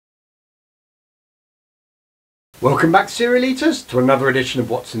Welcome back, cereal eaters, to another edition of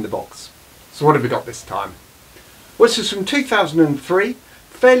What's in the Box. So what have we got this time? Well, this is from 2003,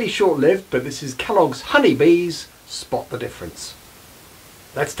 fairly short-lived, but this is Kellogg's Honey Bees. Spot the difference.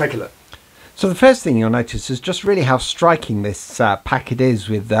 Let's take a look. So the first thing you'll notice is just really how striking this packet is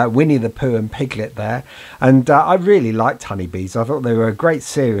with Winnie the Pooh and Piglet there. And I really liked Honey Bees. I thought they were a great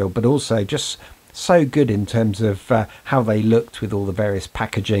cereal, but also just so good in terms of how they looked with all the various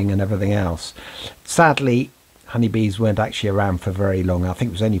packaging and everything else. Sadly, Honey Bees weren't actually around for very long. I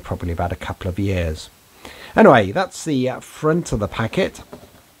think it was only probably about a couple of years. Anyway, that's the front of the packet.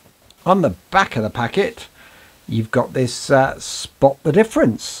 On the back of the packet, you've got this spot the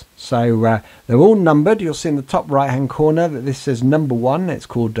difference. So they're all numbered. You'll see in the top right hand corner that this says number 1. It's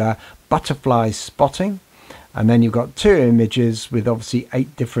called butterfly spotting. And then you've got 2 images with obviously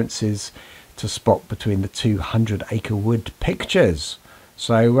 8 differences to spot between the 200 acre wood pictures.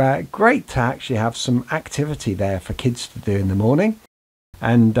 So great to actually have some activity there for kids to do in the morning.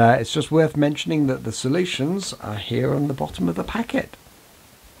 And it's just worth mentioning that the solutions are here on the bottom of the packet.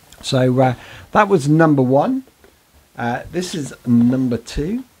 So that was number 1. This is number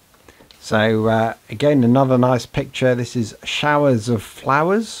 2. So again, another nice picture. This is showers of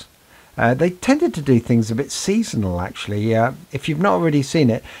flowers. They tended to do things a bit seasonal, actually. If you've not already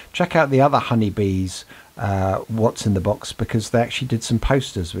seen it, check out the other Honey Bees What's in the Box, because they actually did some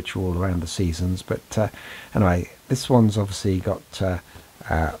posters which were all around the seasons. But anyway, this one's obviously got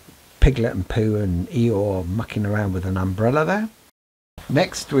Piglet and Pooh and Eeyore mucking around with an umbrella there.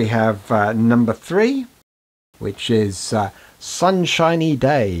 Next we have number 3, which is sunshiny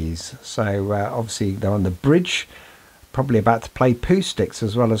days. So obviously they're on the bridge, probably about to play Pooh sticks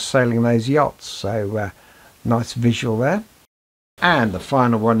as well as sailing those yachts. So nice visual there. And the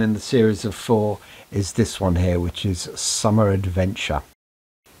final one in the series of 4 is this one here, which is Summer Adventure.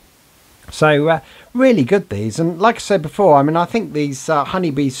 So really good, these. And like I said before, I mean, I think these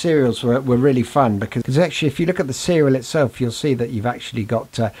Honey Bee cereals were really fun, because actually if you look at the cereal itself, you'll see that you've actually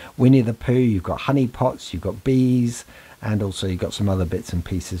got Winnie the Pooh, you've got honey pots, you've got bees, and also you've got some other bits and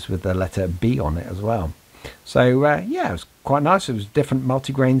pieces with the letter B on it as well. So yeah, it was quite nice. It was different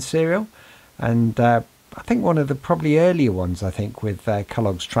multigrain cereal, and I think one of the probably earlier ones, I think, with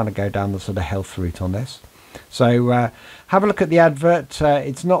Kellogg's trying to go down the sort of health route on this. So have a look at the advert.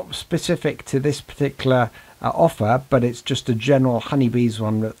 It's not specific to this particular offer, but it's just a general Honey Bees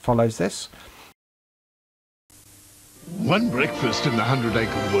one that follows this. One breakfast in the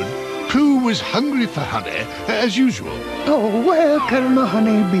 100-acre wood, Pooh was hungry for honey, as usual. Oh, welcome,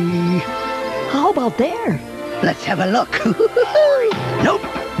 Honey Bee. How about there? Let's have a look. Nope,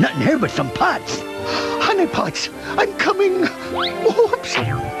 nothing here but some pots. Honey pots, I'm coming. Oops.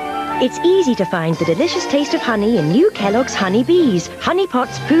 It's easy to find the delicious taste of honey in new Kellogg's Honey Bees. Honey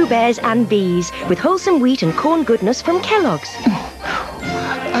pots, Pooh Bears and bees, with wholesome wheat and corn goodness from Kellogg's.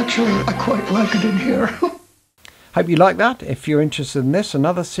 Actually, I quite like it in here. Hope you like that. If you're interested in this and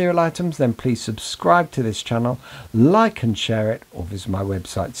other cereal items, then please subscribe to this channel, like and share it, or visit my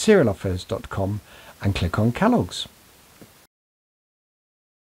website cerealoffers.com and click on Kellogg's.